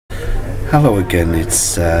Hello again,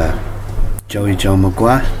 it's Joey Joe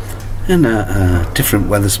Maguire in a different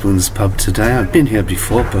Wetherspoons pub today. I've been here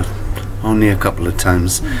before, but only a couple of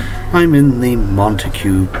times. I'm in the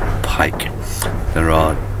Montague Pike. There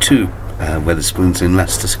are two Wetherspoons in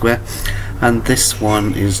Leicester Square, and this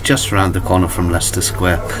one is just around the corner from Leicester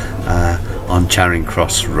Square on Charing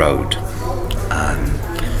Cross Road.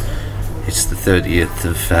 It's the 30th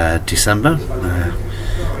of December,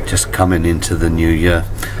 just coming into the new year,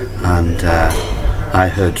 and I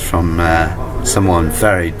heard from someone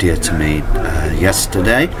very dear to me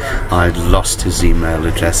yesterday. I'd lost his email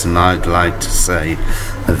address, and I'd like to say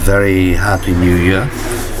a very happy new year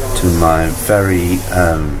to my very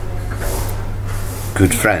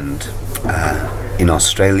good friend in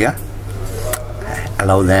Australia.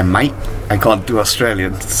 Hello there, mate. I can't do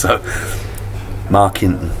Australian, so Mark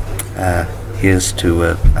Hinton. Here's to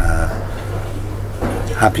a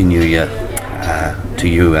happy new year to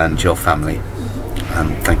you and your family,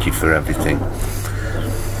 and thank you for everything.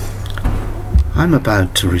 I'm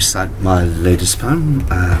about to recite my latest poem,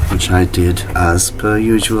 which I did as per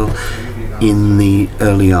usual in the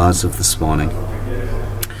early hours of this morning.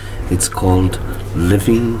 It's called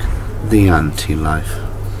Living the Anti-Life.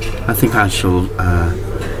 I think I shall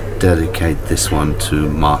dedicate this one to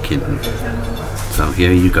Mark Hinton. So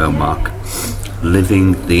here you go, Mark.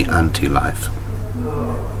 Living the Anti-Life.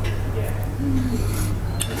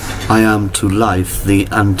 I am to life the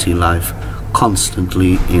anti-life,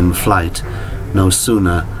 constantly in flight. No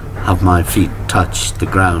sooner have my feet touched the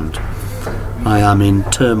ground. I am in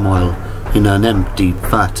turmoil, in an empty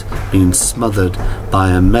vat, being smothered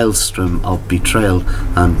by a maelstrom of betrayal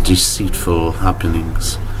and deceitful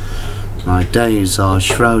happenings. My days are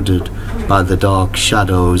shrouded by the dark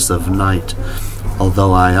shadows of night.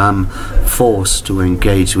 Although I am forced to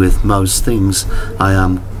engage with most things, I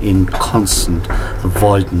am in constant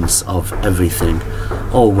avoidance of everything,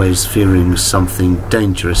 always fearing something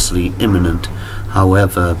dangerously imminent,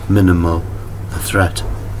 however minimal the threat.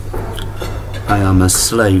 I am a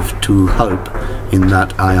slave to hope, in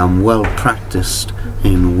that I am well practiced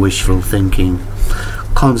in wishful thinking,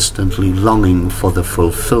 constantly longing for the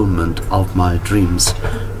fulfillment of my dreams,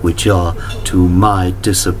 which are, to my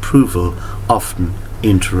disapproval, often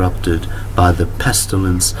interrupted by the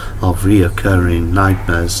pestilence of reoccurring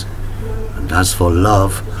nightmares. And as for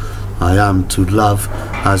love, I am to love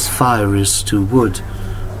as fire is to wood,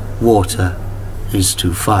 water is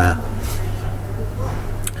to fire.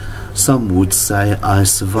 Some would say I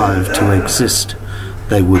survive to exist.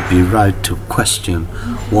 They would be right to question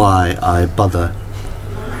why I bother.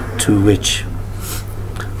 To which,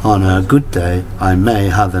 on a good day, I may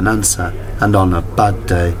have an answer, and on a bad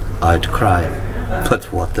day, I'd cry.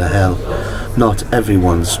 But what the hell? Not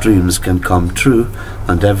everyone's dreams can come true,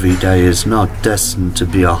 and every day is not destined to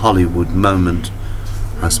be a Hollywood moment,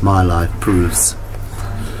 as my life proves.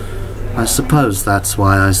 I suppose that's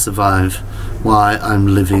why I survive, why I'm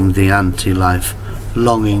living the anti-life,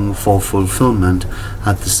 longing for fulfillment,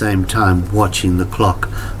 at the same time watching the clock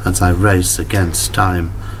as I race against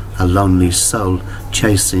time, a lonely soul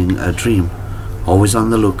chasing a dream, always on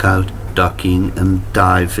the lookout, ducking and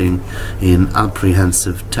diving in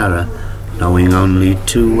apprehensive terror, knowing only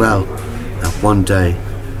too well that one day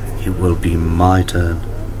it will be my turn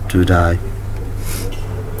to die.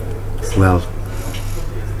 Well,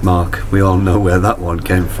 Mark, we all know where that one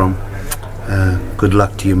came from. Good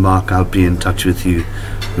luck to you, Mark. I'll be in touch with you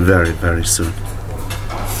very, very soon.